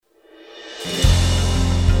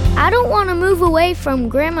I don't want to move away from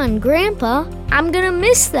Grandma and Grandpa. I'm going to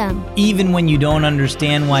miss them. Even when you don't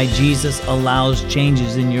understand why Jesus allows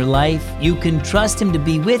changes in your life, you can trust Him to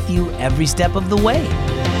be with you every step of the way.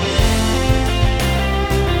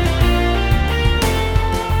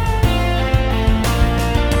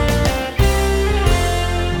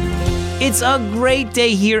 It's a great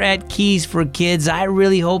day here at Keys for Kids. I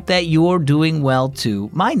really hope that you're doing well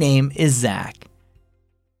too. My name is Zach.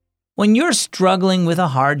 When you're struggling with a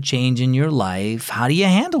hard change in your life, how do you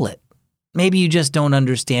handle it? Maybe you just don't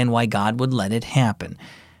understand why God would let it happen.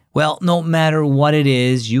 Well, no matter what it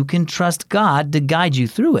is, you can trust God to guide you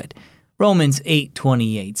through it. Romans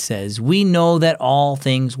 8:28 says, "We know that all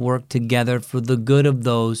things work together for the good of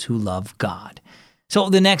those who love God." So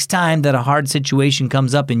the next time that a hard situation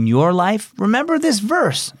comes up in your life, remember this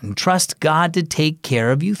verse and trust God to take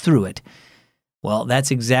care of you through it. Well, that's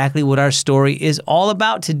exactly what our story is all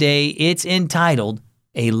about today. It's entitled,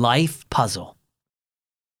 A Life Puzzle.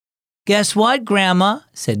 "Guess what, Grandma?"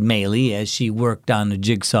 said Maylee as she worked on the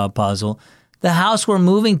jigsaw puzzle. "The house we're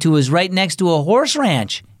moving to is right next to a horse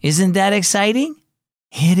ranch. Isn't that exciting?"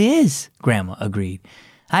 "It is," Grandma agreed.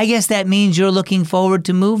 "I guess that means you're looking forward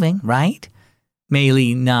to moving, right?"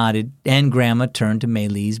 Maylee nodded, and Grandma turned to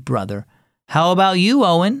Maylee's brother. "How about you,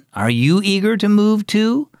 Owen? Are you eager to move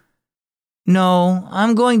too?" "No,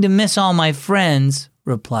 I'm going to miss all my friends,"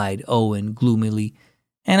 replied Owen gloomily.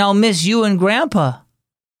 "And I'll miss you and Grandpa."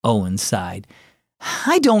 Owen sighed.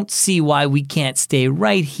 "I don't see why we can't stay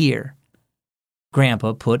right here."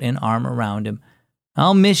 Grandpa put an arm around him.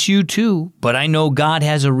 "I'll miss you too, but I know God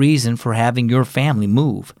has a reason for having your family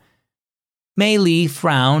move." Maylee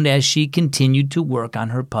frowned as she continued to work on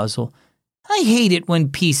her puzzle. "I hate it when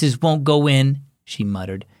pieces won't go in," she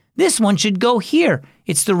muttered. "This one should go here.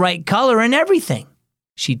 It's the right color and everything."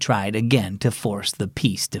 She tried again to force the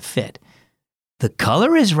piece to fit. "The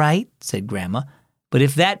color is right," said Grandma, "but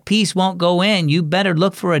if that piece won't go in, you better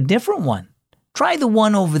look for a different one. Try the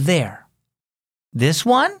one over there." "This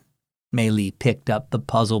one?" Maylee picked up the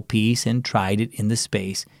puzzle piece and tried it in the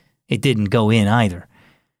space. It didn't go in either.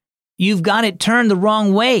 "You've got it turned the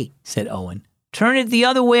wrong way," said Owen. "Turn it the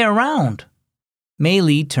other way around."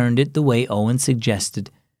 Maylee turned it the way Owen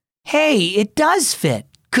suggested. "Hey, it does fit.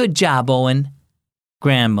 Good job, Owen."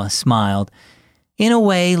 Grandma smiled. "In a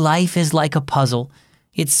way, life is like a puzzle.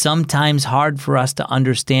 It's sometimes hard for us to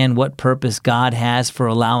understand what purpose God has for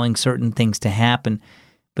allowing certain things to happen.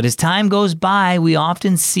 But as time goes by, we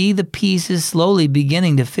often see the pieces slowly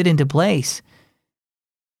beginning to fit into place."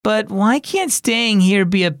 "But why can't staying here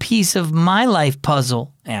be a piece of my life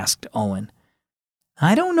puzzle?" asked Owen.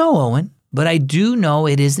 "I don't know, Owen, but I do know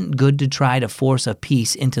it isn't good to try to force a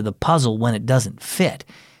piece into the puzzle when it doesn't fit.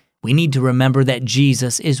 We need to remember that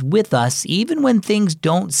Jesus is with us even when things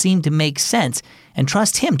don't seem to make sense and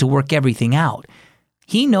trust Him to work everything out.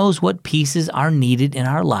 He knows what pieces are needed in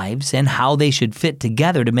our lives and how they should fit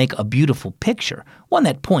together to make a beautiful picture, one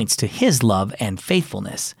that points to His love and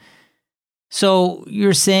faithfulness." "So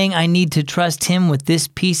you're saying I need to trust Him with this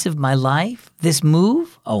piece of my life, this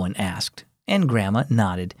move?" Owen asked, and Grandma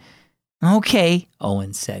nodded. "Okay,"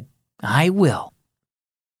 Owen said, "I will."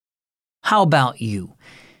 How about you?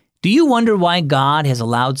 Do you wonder why God has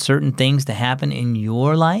allowed certain things to happen in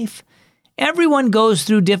your life? Everyone goes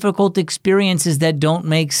through difficult experiences that don't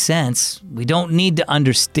make sense. We don't need to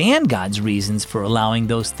understand God's reasons for allowing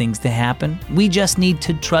those things to happen. We just need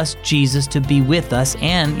to trust Jesus to be with us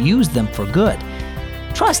and use them for good.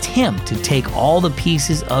 Trust Him to take all the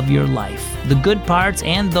pieces of your life, the good parts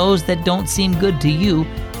and those that don't seem good to you,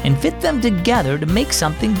 and fit them together to make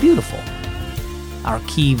something beautiful. Our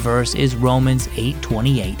key verse is Romans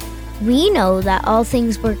 8:28. We know that all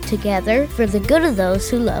things work together for the good of those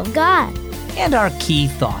who love God. And our key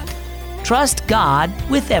thought, trust God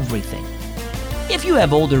with everything. If you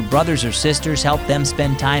have older brothers or sisters, help them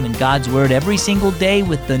spend time in God's Word every single day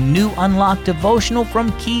with the new Unlocked devotional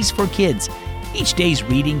from Keys for Kids. Each day's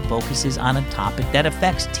reading focuses on a topic that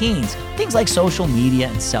affects teens, things like social media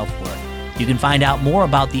and self-worth. You can find out more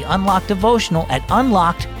about the Unlocked devotional at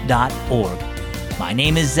unlocked.org. My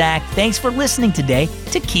name is Zach. Thanks for listening today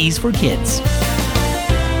to Keys for Kids.